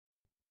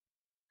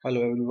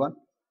Hello everyone.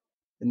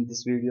 In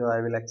this video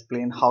I will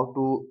explain how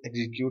to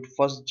execute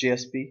first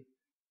JSP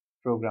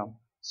program.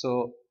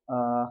 So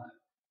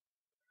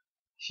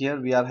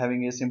here we are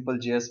having a simple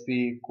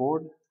JSP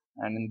code,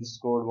 and in this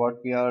code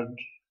what we are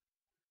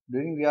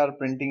doing, we are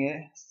printing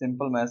a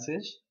simple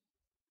message.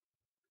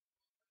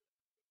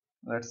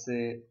 Let's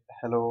say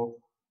hello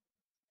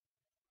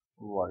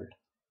world.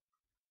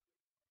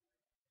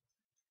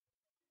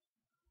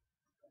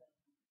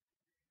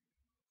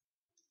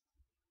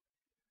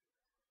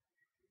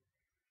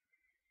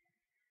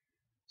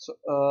 So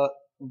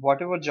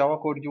whatever Java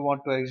code you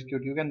want to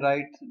execute, you can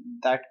write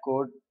that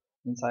code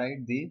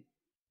inside the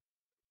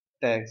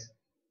tags.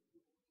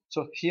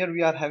 So here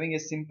we are having a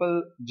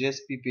simple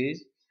JSP page,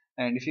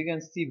 and if you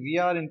can see, we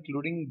are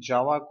including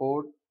Java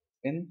code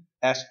in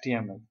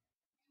HTML.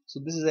 So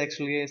this is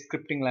actually a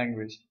scripting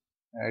language.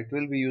 It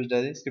will be used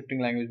as a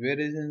scripting language.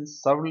 Whereas in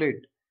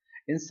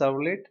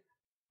Servlet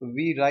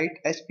we write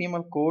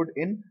HTML code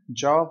in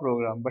Java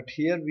program, but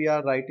here we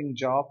are writing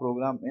Java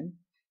program in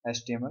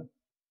HTML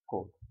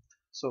code.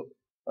 So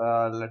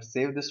let's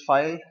save this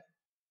file.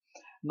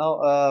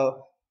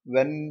 Now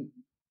when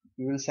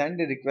we will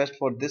send a request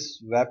for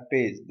this web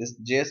page, this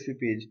JSP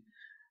page,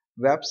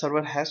 web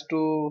server has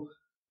to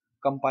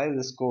compile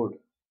this code.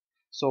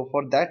 So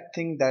for that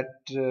thing, that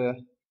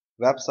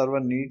web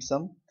server needs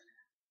some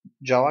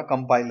Java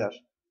compiler.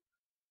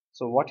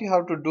 So what you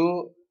have to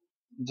do,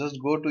 just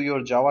go to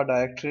your Java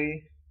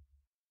directory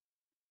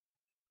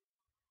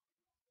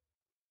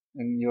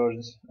in your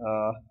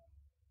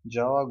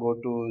Java, go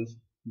to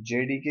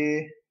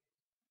JDK,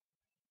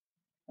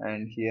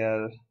 and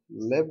here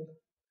lib,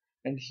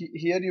 and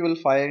here you will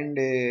find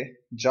a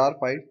jar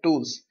file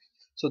tools.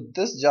 So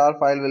this jar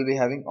file will be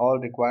having all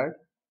required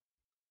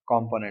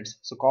components.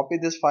 So copy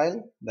this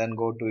file, then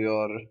go to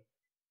your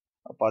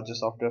Apache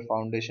Software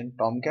Foundation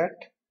Tomcat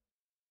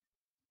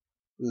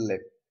lib,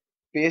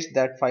 paste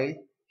that file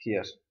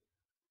here.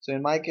 So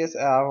in my case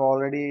I have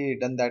already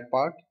done that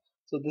part.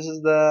 So this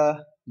is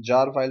the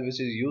jar file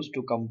which is used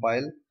to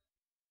compile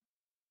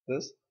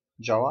this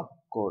Java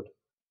code.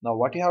 Now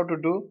what you have to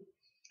do,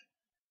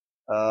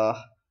 uh,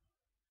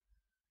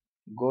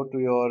 go to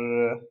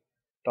your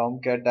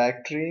Tomcat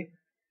directory,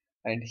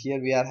 and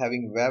here we are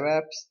having web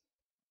apps,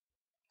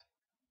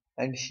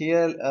 and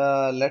here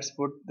let's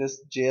put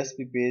this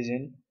JSP page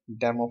in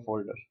demo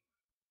folder.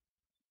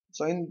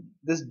 So in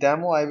this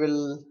demo I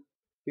will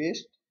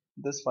paste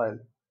this file.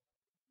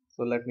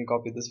 So let me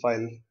copy this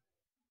file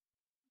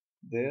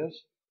there.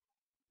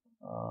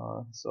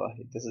 So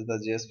this is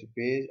the JSP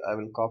page. I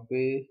will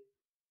copy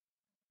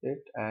it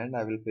and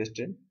I will paste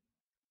it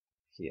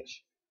here.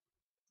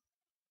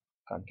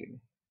 Continue.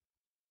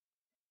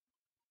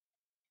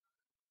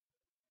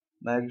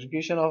 Now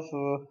execution of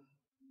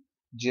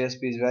JSP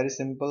is very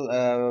simple.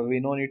 We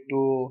no need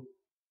to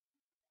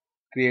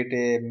create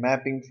a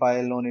mapping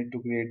file, no need to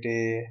create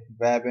a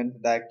web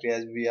and directory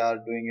as we are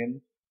doing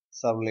in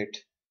Servlet.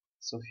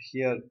 So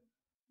here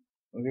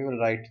we will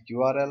write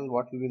URL.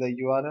 What will be the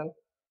URL?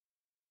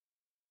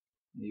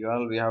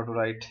 URL we have to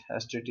write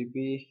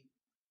HTTP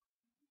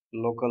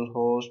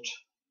localhost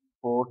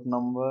port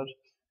number,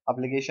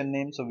 application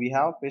name. So we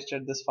have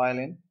pasted this file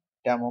in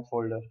demo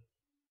folder,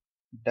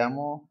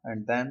 demo,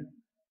 and then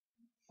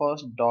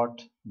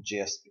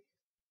first.jsp.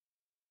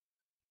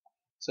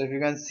 So if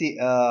you can see,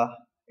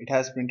 it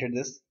has printed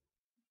this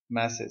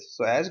message.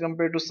 So as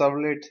compared to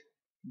Servlet,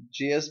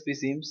 JSP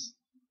seems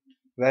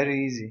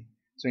very easy.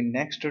 So in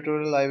next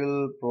tutorial I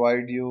will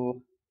provide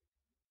you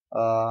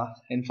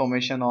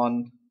information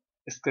on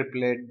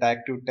scriptlet,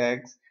 directive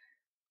tags,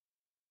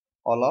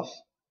 all of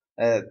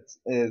uh,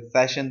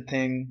 session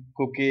thing,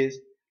 cookies.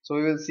 So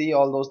we will see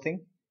all those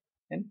things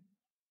in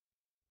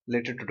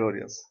later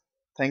tutorials.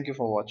 Thank you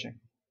for watching.